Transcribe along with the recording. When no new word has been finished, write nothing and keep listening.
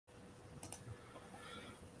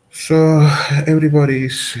So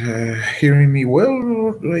everybody's hearing me well,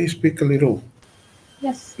 or do I speak a little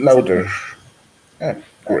Yes, it's louder? okay. Ah,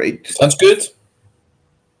 great. Sounds good.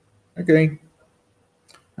 Okay.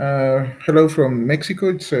 Hello from Mexico.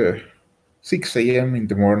 It's 6 a.m. in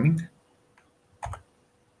the morning.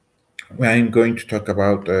 I'm going to talk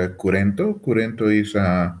about Kurento. Kurento is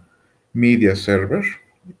a media server.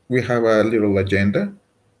 We have a little agenda.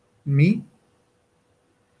 Me,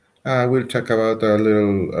 we'll talk about a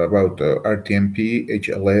little about RTMP,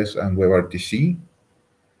 HLS, and WebRTC.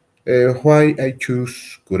 Why I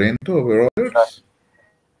choose Kurento over others.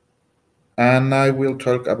 And I will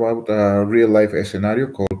talk about a real-life scenario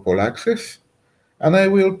called Pole Access. And I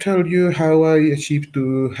will tell you how I achieved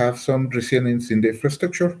to have some resilience in the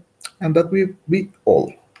infrastructure, and that will be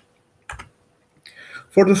all.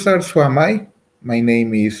 For the start, who am I? My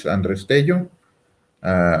name is Andres Tello.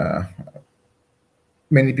 Uh,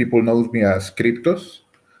 Many people know me as Cryptos.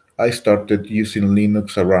 I started using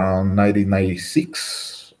Linux around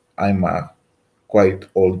 1996. I'm a quite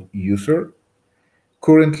old user.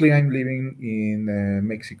 Currently, I'm living in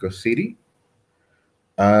Mexico City.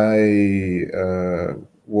 I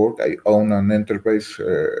own an enterprise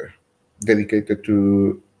dedicated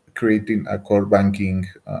to creating a core banking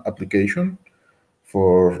application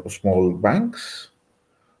for small banks.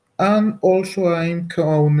 And also, I'm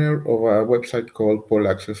co-owner of a website called Pole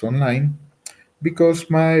Access Online because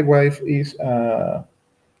my wife is a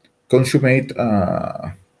consummate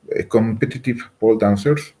competitive pole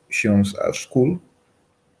dancer. She owns a school,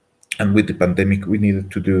 and with the pandemic, we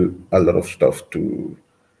needed to do a lot of stuff to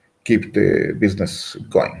keep the business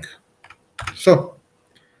going. So,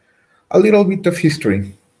 a little bit of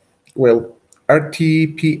history. Well,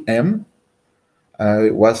 RTPM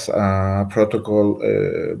was a protocol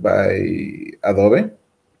by Adobe.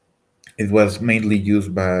 It was mainly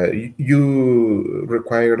used by, you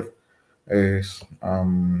required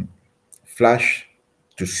Flash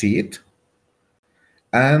to see it.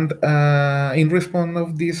 And in response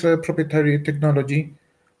of this proprietary technology,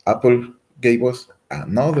 Apple gave us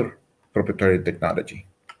another proprietary technology,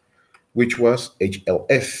 which was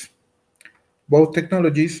HLS. Both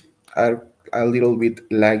technologies are a little bit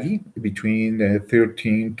laggy, between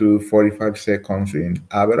 13 to 45 seconds in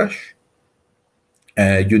average.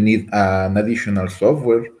 You need an additional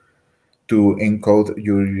software to encode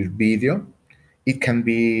your video. It can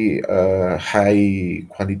be high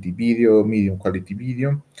quality video, medium quality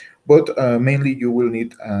video, but mainly you will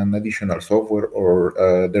need an additional software, or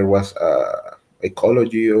there was a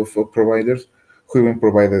ecology of providers who even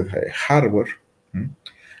provided hardware.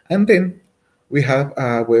 And then we have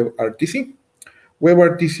WebRTC.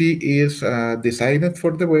 WebRTC is designed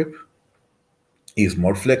for the web, is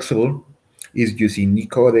more flexible, is using new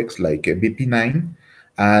codecs like BP9,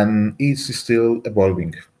 and is still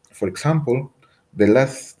evolving. For example, the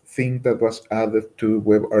last thing that was added to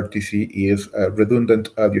WebRTC is redundant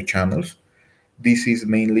audio channels. This is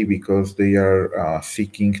mainly because they are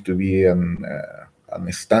seeking to be an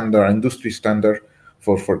standard, industry standard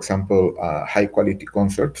for example, high quality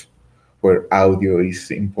concerts where audio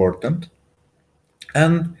is important.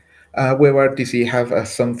 And WebRTC have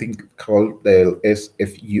something called the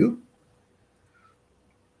SFU.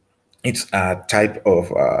 It's a type of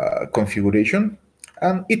configuration,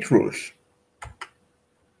 and it rules.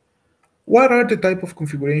 What are the type of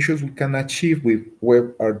configurations we can achieve with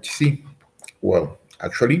WebRTC? Well,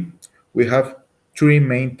 actually, we have three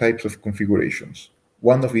main types of configurations.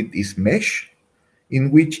 One of it is mesh, in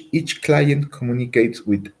which each client communicates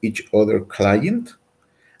with each other client.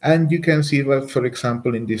 And you can see that, for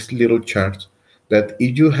example, in this little chart, that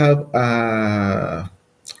if you have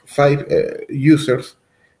five users,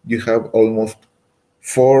 you have almost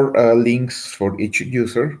four links for each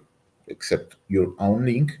user, except your own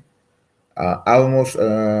link. Almost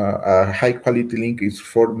a high quality link is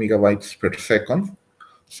 4 megabytes per second.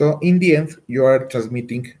 So in the end, you are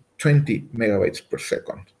transmitting 20 megabytes per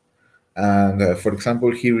second. And for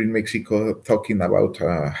example, here in Mexico, talking about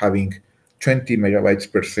having 20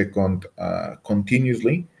 megabytes per second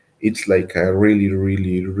continuously, it's like a really,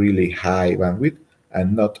 really, really high bandwidth,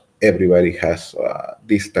 and not everybody has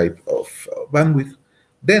this type of bandwidth.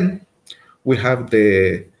 Then we have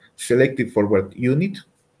the selective forward unit,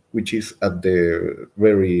 which is at the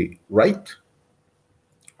very right,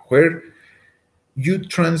 where you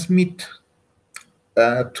transmit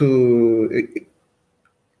to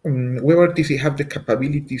WebRTC have the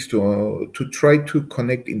capabilities to try to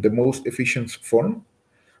connect in the most efficient form,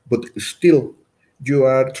 but still you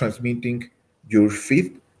are transmitting your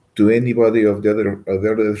feed to anybody of the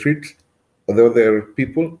other feeds, of the other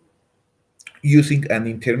people, using an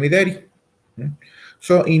intermediary.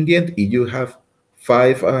 So in the end, if you have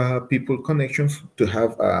five people connections to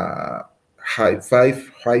have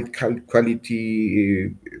five high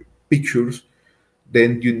quality pictures,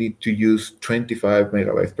 then you need to use 25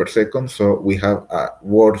 megabytes per second. So we have a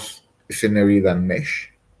worse scenario than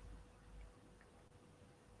mesh.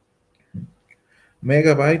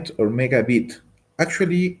 Megabyte or megabit.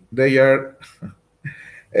 Actually, they are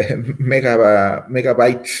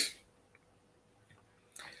megabytes.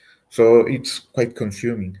 So it's quite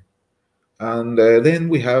consuming. And then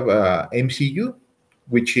we have MCU,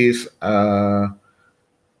 which is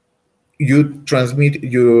you transmit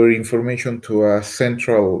your information to a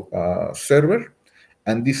central server,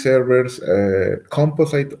 and these servers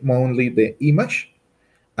composite only the image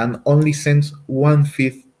and only sends one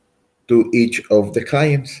feed to each of the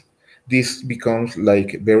clients. This becomes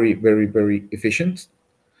like very, very, very efficient.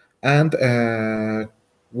 And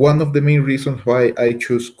one of the main reasons why I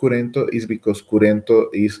choose Kurento is because Kurento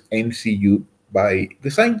is MCU by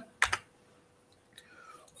design.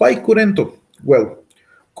 Why Kurento? Well,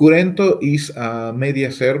 Kurento is a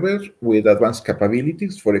media server with advanced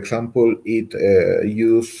capabilities. For example, it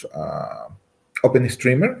uses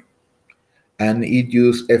OpenStreamer and it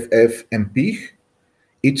uses FF and PIG.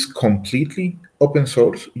 It's completely open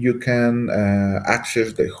source. You can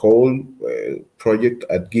access the whole project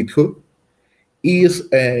at GitHub. Is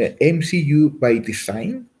MCU by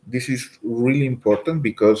design. This is really important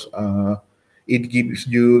because it gives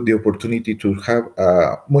you the opportunity to have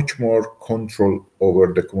much more control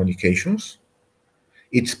over the communications.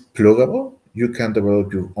 It's pluggable. You can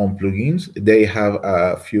develop your own plugins. They have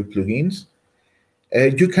a few plugins.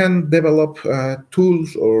 You can develop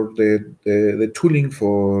tools or the tooling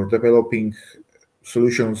for developing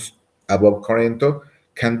solutions above Kurento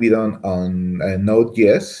can be done on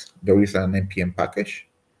Node.js. There is an npm package.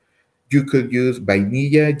 You could use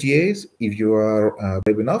Vanilla.js if you are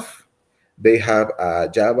brave enough. They have a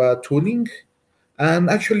Java tooling, and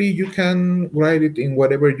actually you can write it in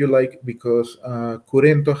whatever you like because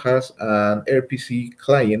Kurento has an RPC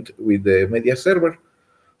client with the media server.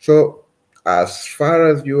 So as far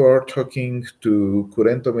as you are talking to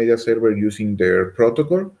Kurento media server using their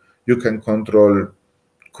protocol, you can control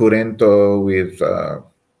Kurento with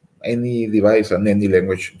any device and any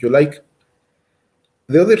language you like.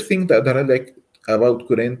 The other thing that I like about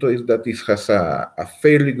Kurento is that it has a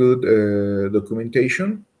fairly good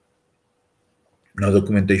documentation. No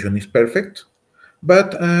documentation is perfect,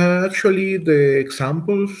 but actually the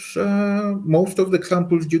examples, most of the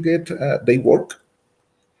examples you get, they work.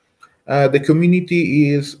 The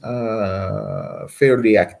community is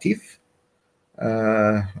fairly active.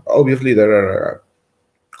 Obviously, there are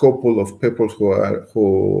couple of people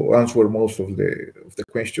who answer most of the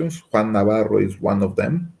questions. Juan Navarro is one of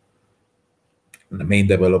them, the main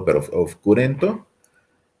developer of Kurento,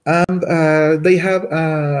 and they have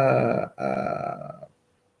a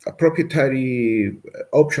proprietary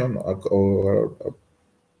option or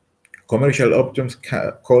commercial options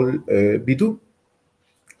called Bidu,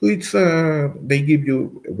 which they give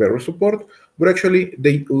you better support, but actually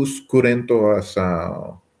they use Kurento as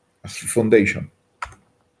a foundation.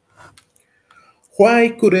 Why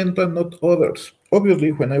Kurento and not others?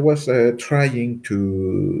 Obviously, when I was trying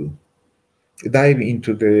to dive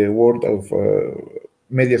into the world of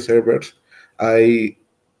media servers, I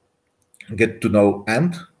get to know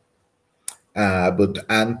Ant, but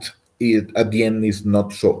Ant at the end is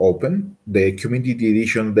not so open. The community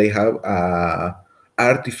edition, they have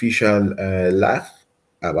artificial lag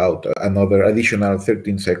about another additional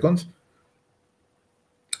 13 seconds.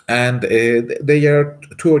 And they are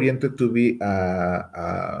too oriented to be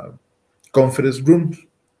conference rooms.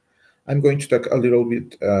 I'm going to talk a little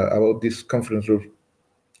bit about this conference room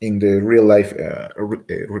in the real life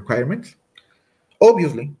requirements.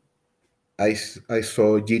 Obviously, I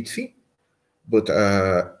saw Jitsi, but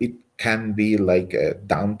it can be like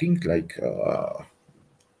daunting, like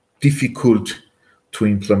difficult to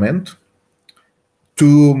implement.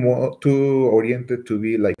 Too oriented to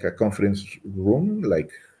be like a conference room,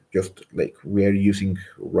 like just like we are using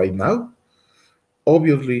right now.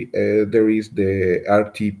 Obviously, there is the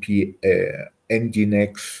RTP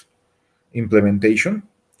Nginx implementation,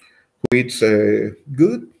 which is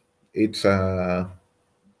good. It's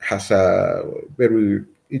has a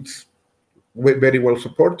it's very well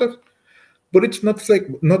supported, but it's not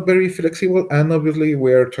very flexible. And obviously,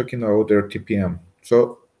 we are talking about RTPM,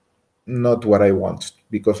 so not what I want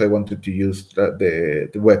because I wanted to use the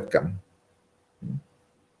webcam.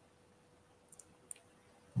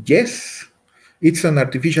 Yes, it's an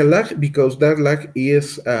artificial lag because that lag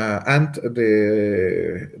is and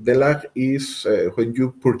the lag is when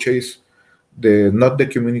you purchase not the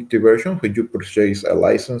community version when you purchase a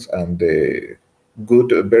license, and the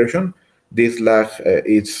good version, this lag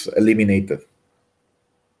is eliminated.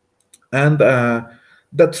 And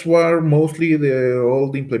that's where mostly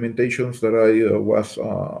all the implementations that I was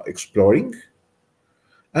exploring.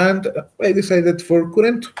 And I decided for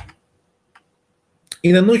Kurento.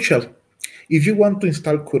 In a nutshell, if you want to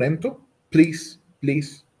install Kurento, please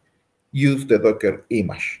use the Docker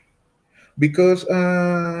image, because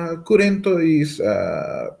Kurento is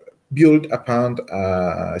built upon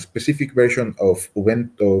a specific version of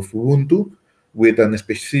Ubuntu with a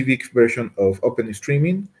specific version of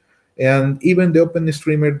OpenStreaming. And even the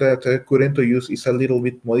OpenStreamer that Kurento uses is a little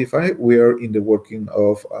bit modified. We are in the working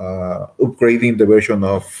of upgrading the version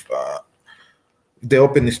of the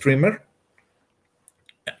OpenStreamer.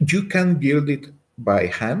 You can build it by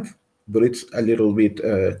hand, but it's a little bit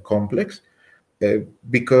complex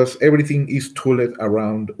because everything is tooled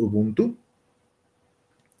around Ubuntu.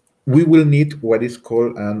 We will need what is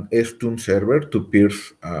called an stun server to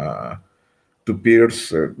pierce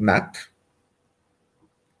NAT.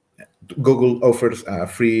 Google offers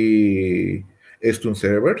free stun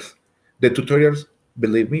servers. The tutorials,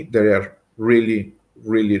 believe me, they are really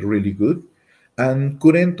good. And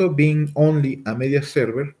Kurento being only a media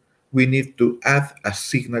server, we need to add a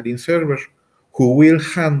signaling server who will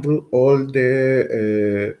handle all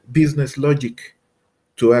the business logic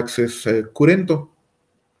to access Kurento.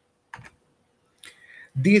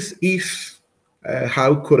 This is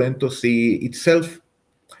how Kurento sees itself.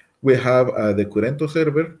 We have the Kurento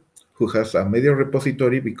server who has a media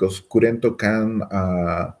repository, because Kurento can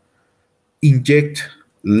inject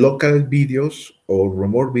local videos or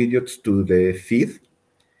remote videos to the feed.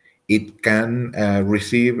 It can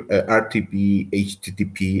receive RTP,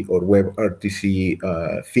 HTTP, or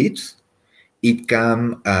WebRTC feeds. It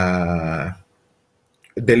can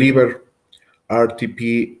deliver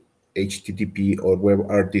RTP, HTTP, or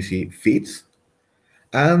WebRTC feeds.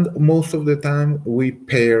 And most of the time, we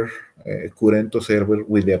pair Kurento server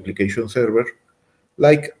with the application server.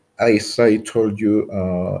 Like as I told you,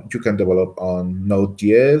 you can develop on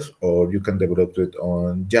Node.js, or you can develop it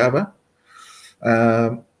on Java.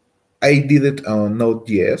 I did it on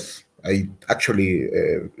Node.js. I actually,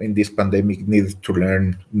 in this pandemic, needed to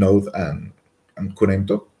learn Node and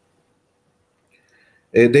Kurento.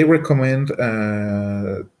 They recommend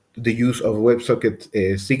the use of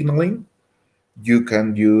WebSocket signaling. You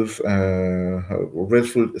can use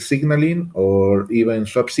RESTful signaling or even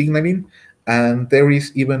swap signaling. And there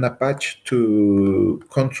is even a patch to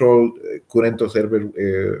control Kurento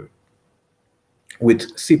server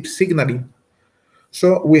with zip signaling.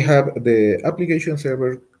 So we have the application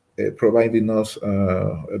server providing us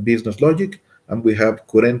business logic, and we have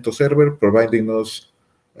Kurento server providing us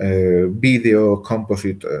video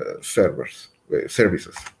composite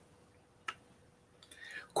services.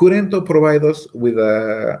 Kurento provides us with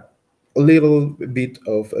a little bit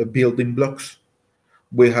of building blocks.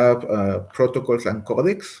 We have protocols and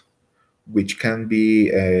codecs, which can be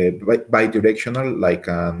bidirectional, like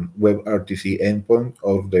a WebRTC endpoint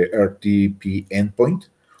or the RTP endpoint,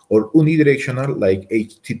 or unidirectional, like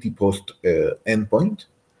HTTP post endpoint.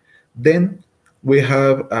 Then we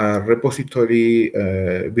have repository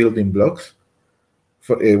building blocks.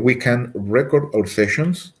 We can record our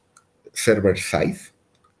sessions server side.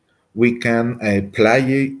 We can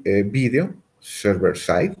play a video server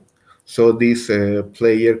side. So this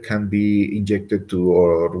player can be injected to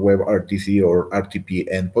our WebRTC or RTP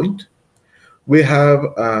endpoint. We have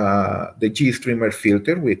the GStreamer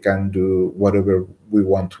filter. We can do whatever we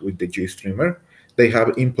want with the GStreamer. They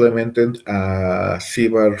have implemented a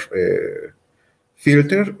CBAR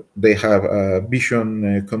filter. They have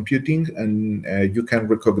vision computing, and you can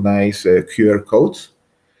recognize QR codes.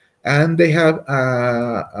 And they have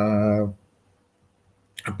a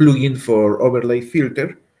plugin for overlay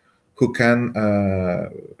filter who can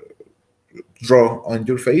draw on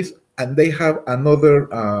your face. And they have another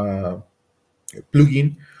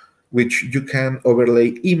plugin which you can overlay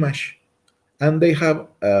image. And they have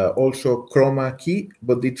also chroma key,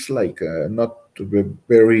 but it's like not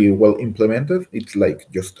very well implemented. It's like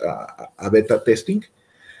just a beta testing.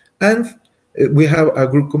 And we have a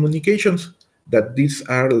group communications, that these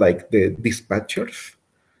are like the dispatchers.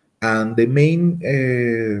 And the main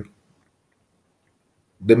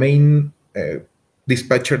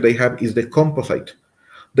dispatcher they have is the composite.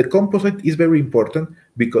 The composite is very important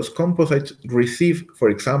because composites receive, for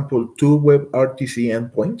example, two WebRTC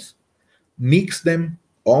endpoints, mix them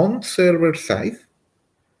on server side,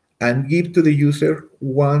 and give to the user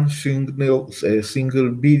one single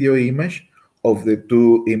video image of the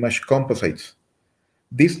two image composites.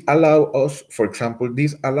 This allow us, for example,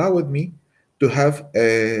 this allowed me to have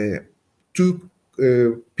two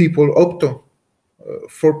people, up to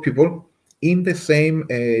four people in the same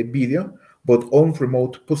video, but on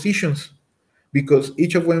remote positions, because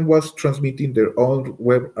each of them was transmitting their own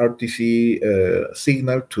WebRTC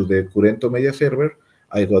signal to the Kurento media server.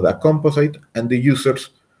 I got a composite, and the users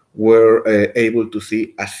were able to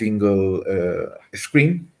see a single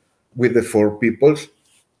screen with the four peoples,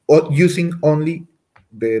 using only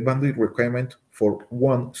the bandwidth requirement for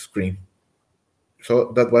one screen.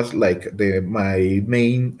 So that was like my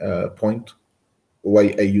main point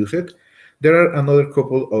why I use it. There are another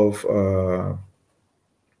couple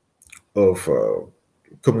of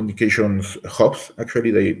communications hubs.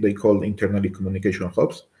 Actually, they call internally communication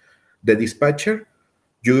hubs. The dispatcher,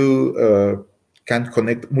 you can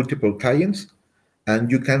connect multiple clients,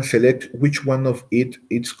 and you can select which one of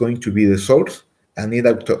it's going to be the source, and it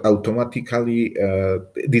automatically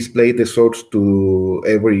display the source to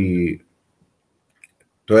every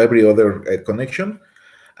other connection.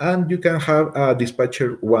 And you can have a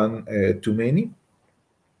dispatcher one to many,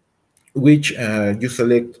 which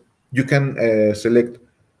you can select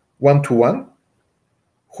one to one,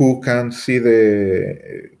 who can see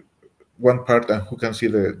the one part and who can see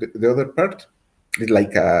the other part. It's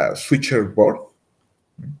like a switcher board.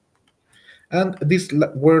 And these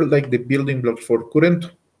were like the building blocks for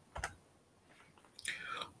Kurento.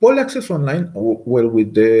 All access online, well,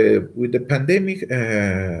 with the pandemic,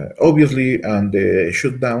 obviously, and the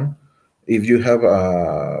shutdown, if you have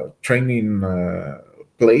a training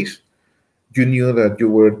place, you knew that you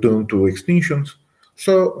were doomed to extinctions.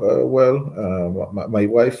 So, my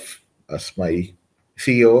wife, as my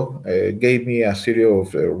CEO, gave me a series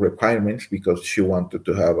of requirements, because she wanted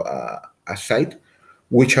to have a site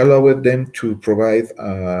which allowed them to provide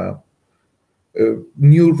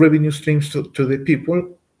new revenue streams to the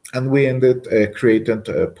people. And we ended creating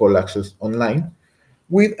Poll Access Online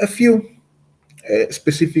with a few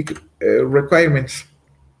specific requirements.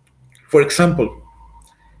 For example,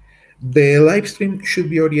 the live stream should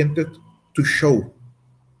be oriented to show,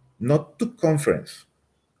 not to conference.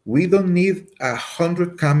 We don't need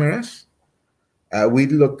 100 cameras.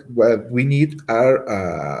 What we need are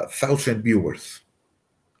 1,000 viewers.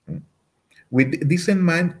 With this in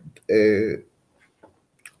mind,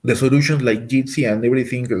 the solutions like Jitsi and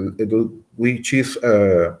everything, which is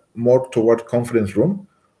more toward conference room,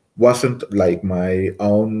 wasn't like my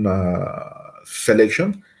own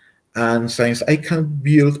selection. And since I can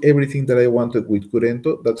build everything that I wanted with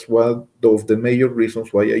Kurento, that's one of the major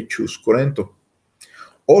reasons why I choose Kurento.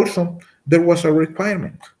 Also, there was a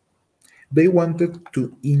requirement. They wanted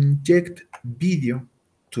to inject video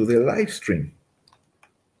to the live stream.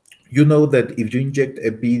 You know that if you inject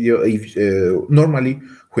a video, normally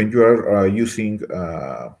when you are using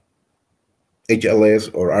HLS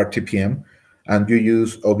or RTPM and you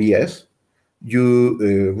use OBS, you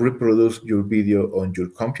reproduce your video on your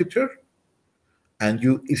computer and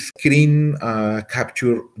you screen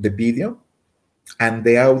capture the video and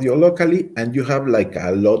the audio locally, and you have like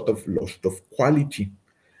a lot of loss of quality.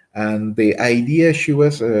 And the idea she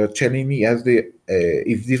was telling me, as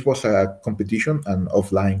if this was a competition, an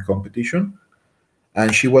offline competition,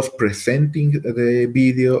 and she was presenting the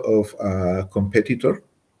video of a competitor,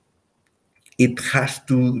 it has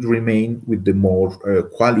to remain with the more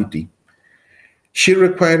quality. She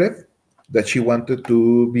required that she wanted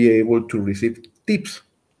to be able to receive tips.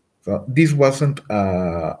 So this wasn't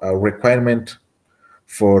a requirement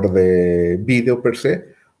for the video per se,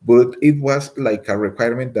 but it was like a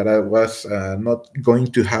requirement that I was not going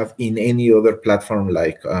to have in any other platform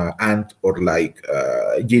like Ant or like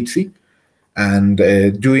Jitsi. And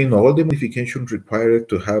doing all the modifications required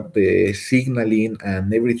to have the signaling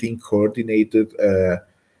and everything coordinated,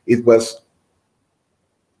 it was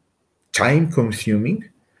time consuming,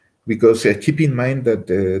 because keep in mind that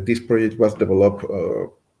this project was developed,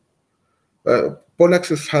 Poll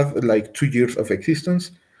Access had like 2 years of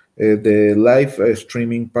existence. The live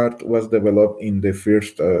streaming part was developed in the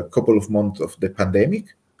first couple of months of the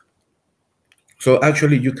pandemic. So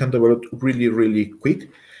actually you can develop really, really quick.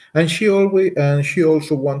 And she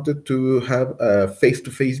also wanted to have a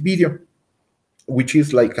face-to-face video, which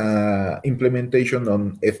is like an implementation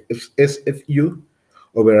on SFU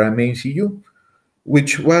over a main CU,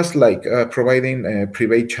 which was like providing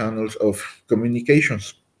private channels of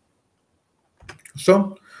communications.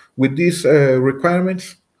 So with these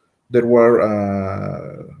requirements, there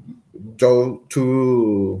were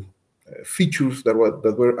two features that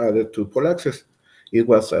were added to Poll Access. It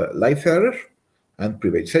was live error and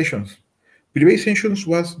private sessions. Private sessions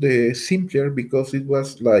was the simpler because it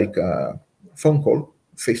was like a phone call.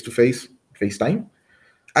 face-to-face, FaceTime.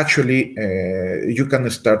 Actually, you can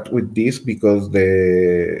start with this because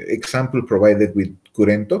the example provided with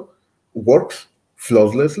Kurento works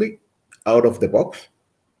flawlessly out of the box.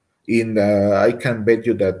 I can bet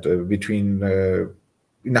you that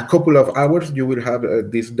in a couple of hours you will have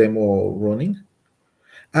this demo running.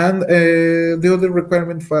 And the other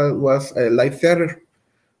requirement was live theater,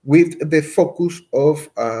 with the focus of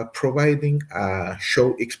providing a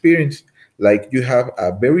show experience. Like you have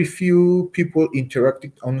a very few people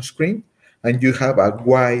interacting on screen, and you have a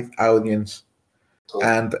wide audience,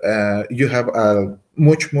 and you have a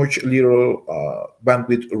much little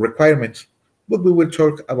bandwidth requirements. But we will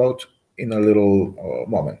talk about in a little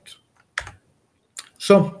moment.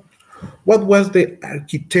 So, what was the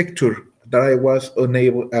architecture that I was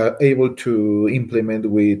able to implement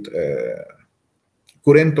with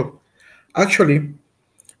Kurento? Actually,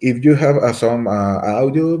 if you have some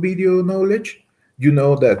audio video knowledge, you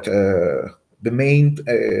know that the main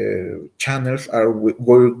channels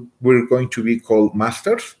we're going to be called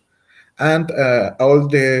masters, and all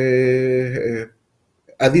the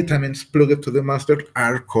additives plugged to the master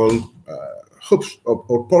are called hubs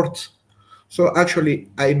or ports. So actually,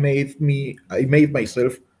 I made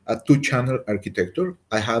myself a two-channel architecture.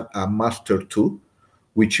 I had a master 2,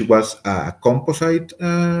 which was a composite.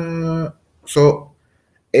 So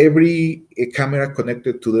every camera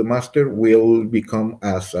connected to the master will become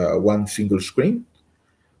as one single screen.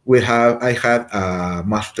 I had a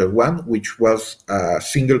master 1, which was a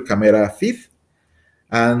single camera feed,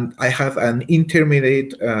 and I have an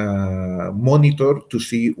intermediate monitor to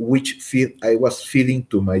see which feed I was feeding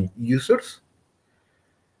to my users.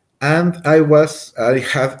 And I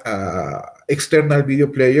had an external video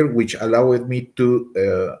player which allowed me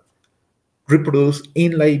to reproduce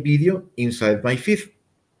in-live video inside my feed.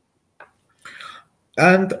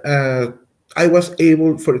 And I was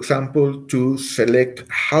able, for example, to select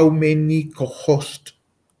how many co-hosts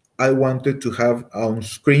I wanted to have on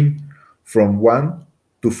screen from 1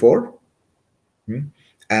 to 4.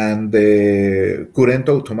 And the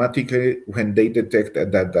Kurento automatically, when they detect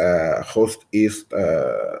that the host is,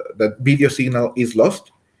 that video signal is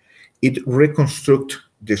lost, it reconstructs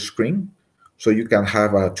the screen. So you can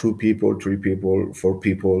have 2 people, 3 people, 4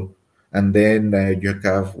 people, and then you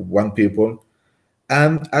have 1 people.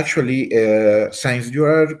 And actually, since you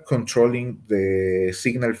are controlling the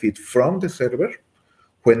signal feed from the server,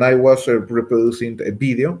 when I was reproducing a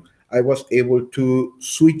video, I was able to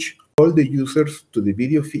switch all the users to the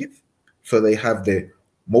video feed, so they have the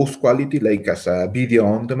most quality, like as a video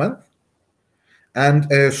on demand, and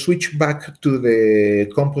switch back to the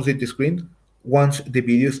composite screen once the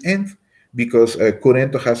videos end, because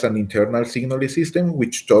Kurento has an internal signaling system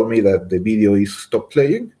which told me that the video is stopped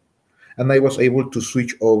playing, and I was able to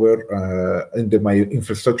switch over my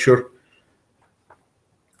infrastructure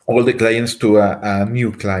all the clients to a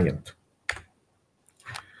new client.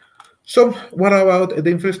 So what about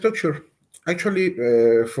the infrastructure? Actually,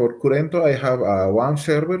 for Kurento, I have one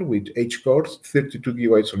server with 8 cores, 32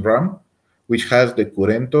 gigabytes of RAM, which has the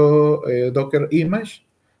Kurento Docker image,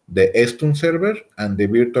 the Estun server, and the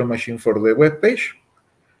virtual machine for the web page.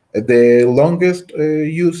 The longest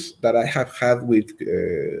use that I have had with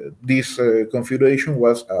this configuration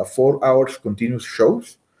was 4 hours continuous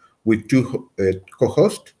shows with 2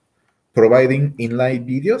 co-hosts providing inline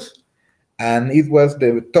videos, and it was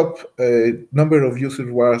the top number of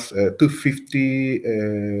users was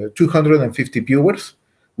 250 viewers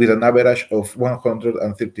with an average of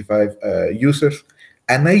 135 users,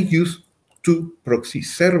 and I used 2 proxy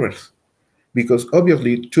servers, because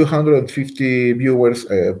obviously 250 viewers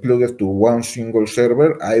plugged to one single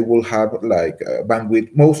server, I will have like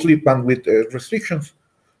mostly bandwidth restrictions.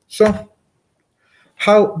 So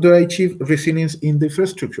how do I achieve resilience in the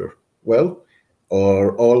infrastructure? Well,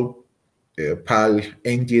 all PAL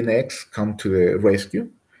Nginx come to the rescue,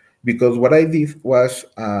 because what I did was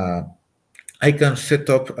I can set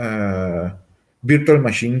up virtual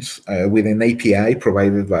machines with an API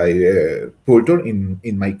provided by Pultor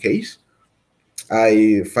in my case.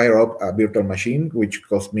 I fire up a virtual machine, which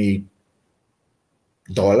cost me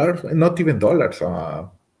dollars, not even dollars,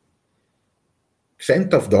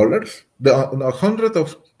 cents of dollars, hundreds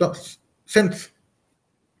of cents,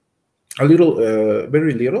 a little,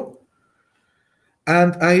 very little.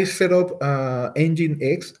 And I set up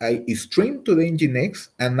Nginx. I stream to the Nginx,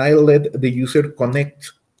 and I let the user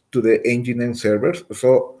connect to the Nginx servers.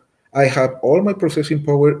 So I have all my processing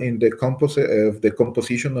power in the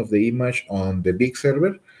composition of the image on the big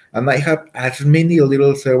server, and I have as many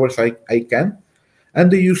little servers I can,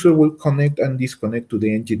 and the user will connect and disconnect to the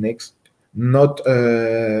Nginx, not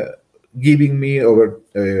giving me over,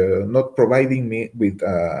 not providing me with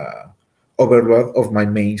overload of my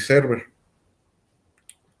main server.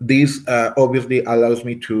 This obviously allows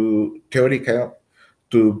me to theoretically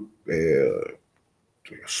to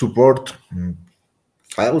support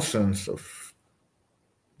thousands of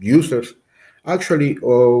users. Actually,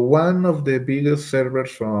 one of the biggest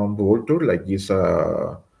servers from Vultr, like this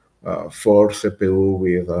 4 CPU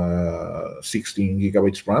with 16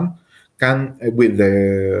 gigabytes RAM, can with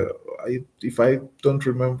the if I don't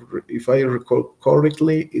remember, if I recall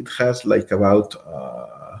correctly, it has like about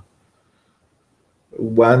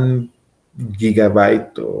 1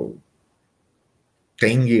 gigabyte or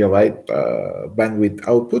 10 gigabyte bandwidth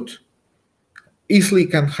output. Easily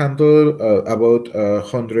can handle about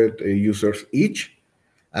 100 users each.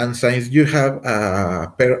 And since you have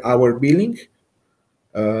per hour billing,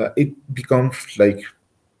 it becomes like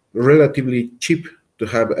relatively cheap to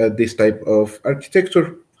have this type of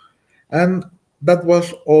architecture. And that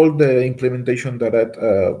was all the implementation that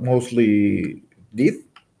I mostly did.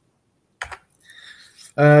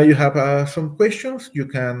 You have some questions. You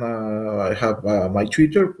can I have my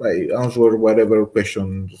Twitter. I answer whatever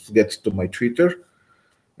questions gets to my Twitter.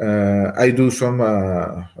 I do some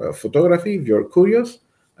photography if you're curious,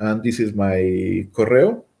 and this is my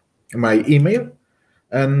correo, my email.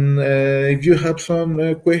 And if you have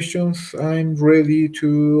some questions, I'm ready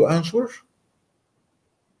to answer.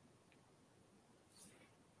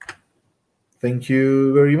 Thank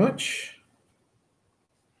you very much.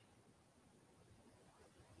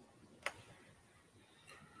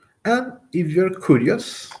 And if you're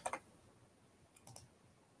curious,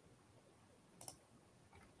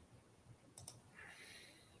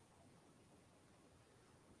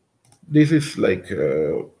 this is like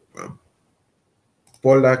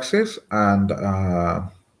poll access, and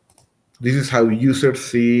this is how users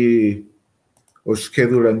see or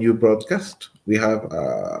schedule a new broadcast. We have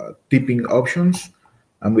tipping options,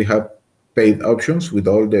 and we have paid options with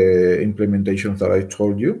all the implementations that I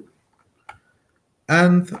told you.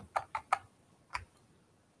 And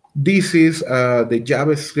this is the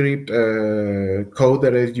JavaScript code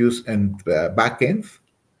that I use in backend.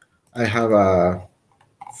 I have a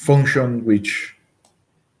function which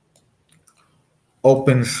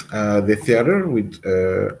opens the theater with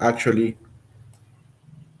actually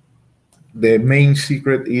the main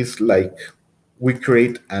secret is like we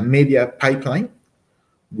create a media pipeline,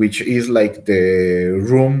 which is like the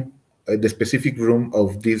room, the specific room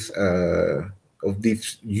of this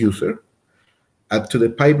user. Add to the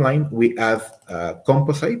pipeline, we add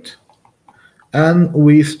composite, and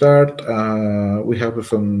we start. We have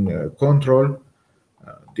some control,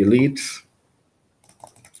 deletes.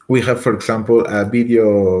 We have, for example, a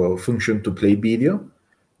video function to play video,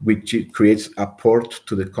 which creates a port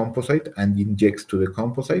to the composite and injects to the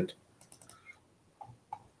composite.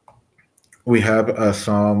 We have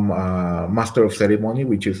some master of ceremony,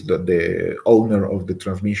 which is the owner of the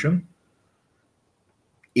transmission.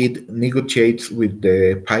 It negotiates with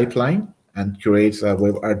the pipeline and creates a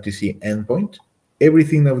WebRTC endpoint.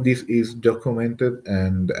 Everything of this is documented,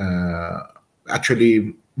 and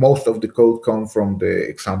actually most of the code comes from the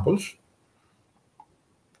examples.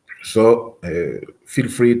 So feel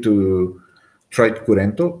free to try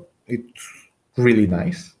Kurento. It's really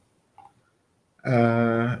nice.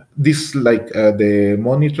 This like the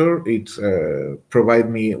monitor, it's provide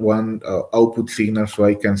me one output signal so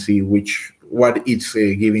I can see what it's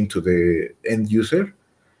giving to the end user.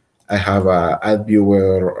 I have a ad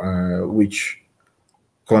viewer which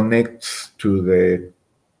connects to the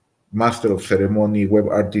master of ceremony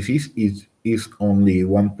WebRTCs is only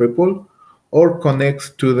one people, or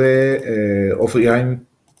connects to the of I'm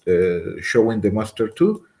showing the master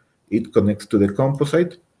 2, it connects to the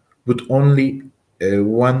composite, but only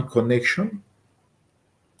one connection.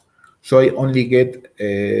 So I only get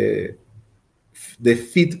the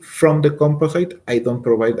feed from the composite. I don't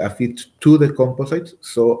provide a feed to the composite,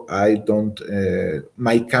 so I don't.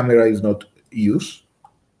 My camera is not used,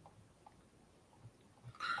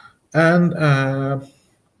 and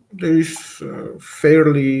there is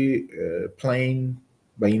fairly plain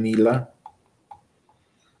vanilla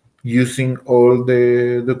using all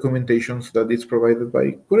the documentations that is provided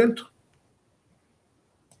by Kurento.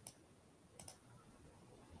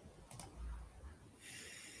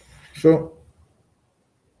 So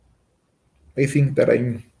I think that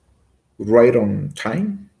I'm right on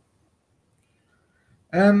time.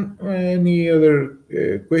 And any other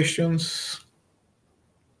questions?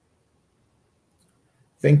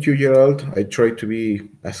 Thank you, Gerald. I tried to be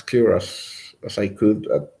as clear as I could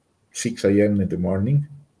at 6 a.m. in the morning.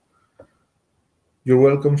 You're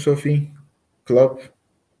welcome, Sophie. Club.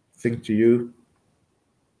 Thanks to you.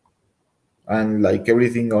 And like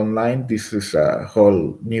everything online, this is a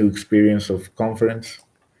whole new experience of conference.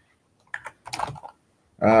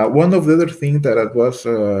 One of the other things that was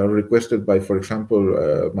requested by, for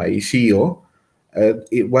example, my CEO,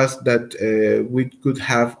 it was that we could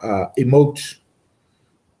have emotes.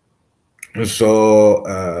 So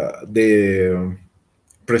the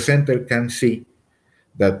presenter can see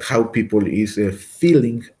that how people is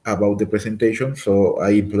feeling about the presentation. So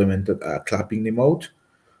I implemented a clapping emote,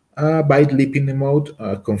 a bite leaping emote,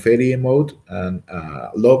 a confetti emote, and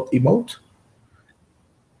a love emote.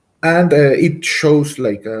 And it shows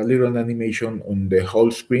like a little animation on the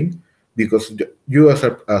whole screen, because you as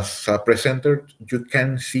a presenter, you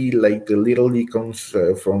can see like the little icons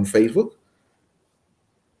from Facebook.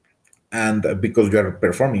 And because you are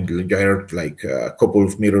performing, you are like a couple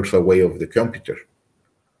of meters away of the computer.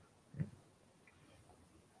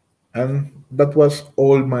 And that was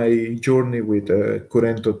all my journey with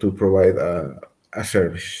Kurento to provide a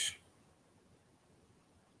service.